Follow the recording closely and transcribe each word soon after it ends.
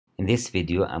In this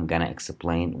video, I'm gonna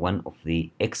explain one of the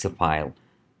Excel file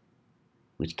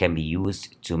which can be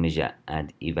used to measure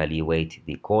and evaluate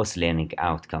the course learning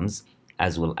outcomes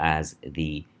as well as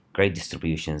the grade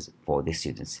distributions for the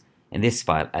students. In this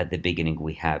file, at the beginning,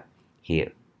 we have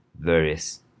here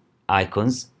various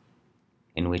icons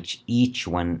in which each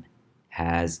one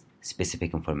has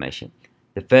specific information.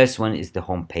 The first one is the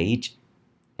home page.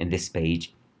 In this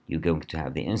page, you're going to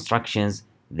have the instructions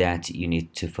that you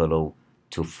need to follow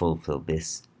to fulfill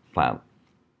this file.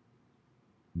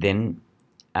 Then,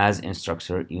 as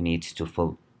instructor, you need to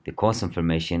fill the course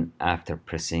information after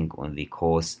pressing on the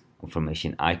course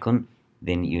information icon.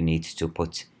 Then you need to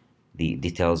put the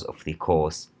details of the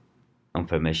course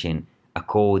information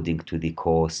according to the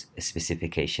course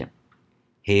specification.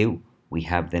 Here we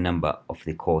have the number of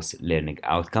the course learning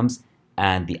outcomes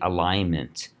and the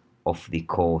alignment of the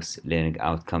course learning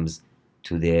outcomes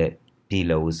to the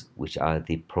CLOs, which are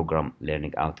the program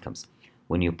learning outcomes.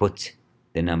 When you put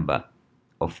the number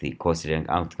of the course learning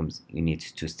outcomes, you need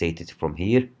to state it from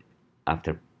here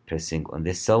after pressing on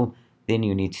this cell. Then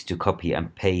you need to copy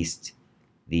and paste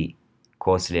the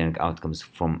course learning outcomes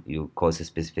from your course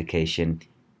specification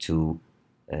to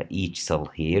each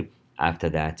cell here. After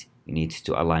that, you need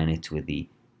to align it with the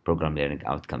program learning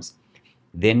outcomes.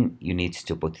 Then you need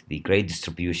to put the grade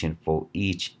distribution for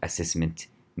each assessment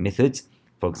method.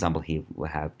 For example, here we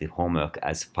have the homework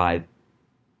as 5%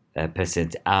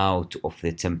 out of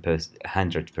the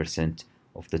 100%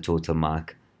 of the total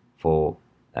mark for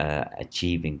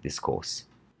achieving this course.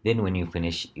 Then when you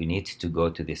finish, you need to go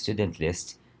to the student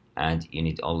list and you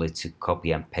need only to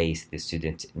copy and paste the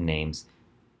student names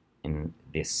in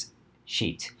this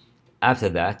sheet. After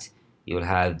that, you will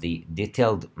have the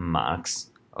detailed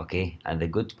marks, okay? And the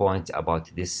good point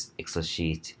about this Excel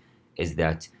sheet is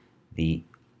that the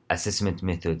assessment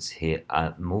methods here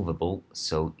are movable,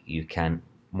 so you can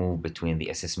move between the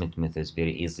assessment methods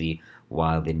very easily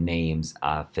while the names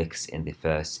are fixed in the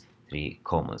first 3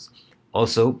 columns.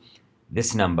 Also,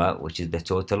 this number, which is the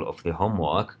total of the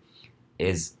homework,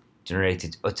 is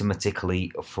generated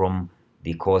automatically from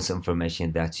the course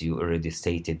information that you already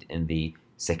stated in the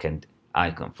second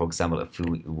icon. For example, if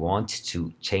we want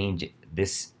to change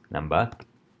this number,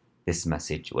 this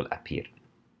message will appear.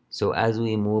 So as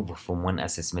we move from one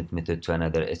assessment method to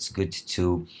another, it's good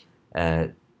to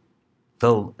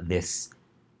fill this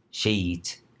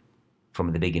sheet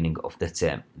from the beginning of the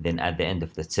term. Then at the end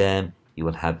of the term, you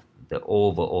will have the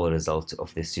overall result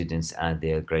of the students and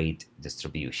their grade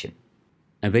distribution.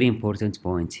 A very important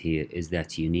point here is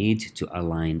that you need to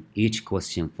align each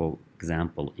question, for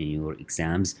example, in your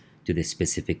exams to the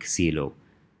specific CLO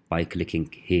by clicking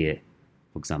here.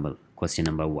 For example, question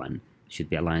number 1 should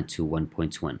be aligned to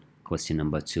 1.1, question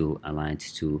number 2 aligned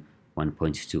to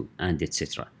 1.2, and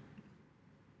etc.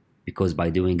 Because by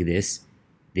doing this,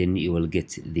 then you will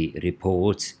get the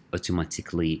report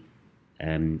automatically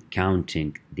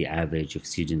counting the average of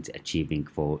students achieving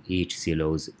for each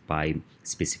CLOs by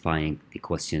specifying the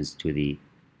questions to the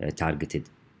targeted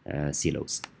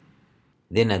CLOs.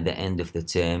 Then at the end of the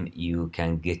term, you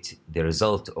can get the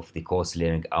result of the course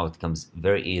learning outcomes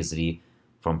very easily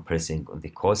from pressing on the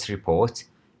course report,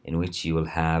 in which you will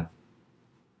have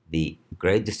the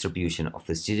grade distribution of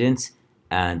the students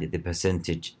and the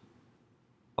percentage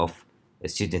of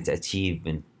student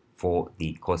achievement for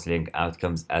the course learning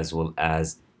outcomes, as well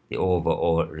as the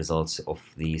overall results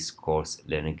of these course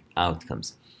learning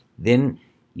outcomes. Then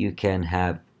you can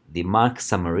have the mark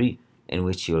summary, in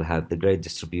which you'll have the grade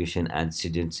distribution and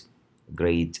students'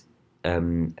 grades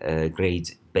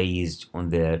based on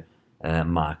their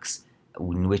marks,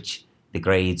 in which the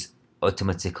grades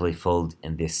automatically filled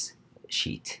in this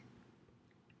sheet,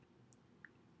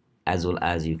 as well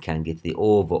as you can get the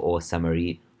overall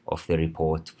summary of the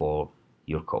report for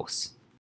your course.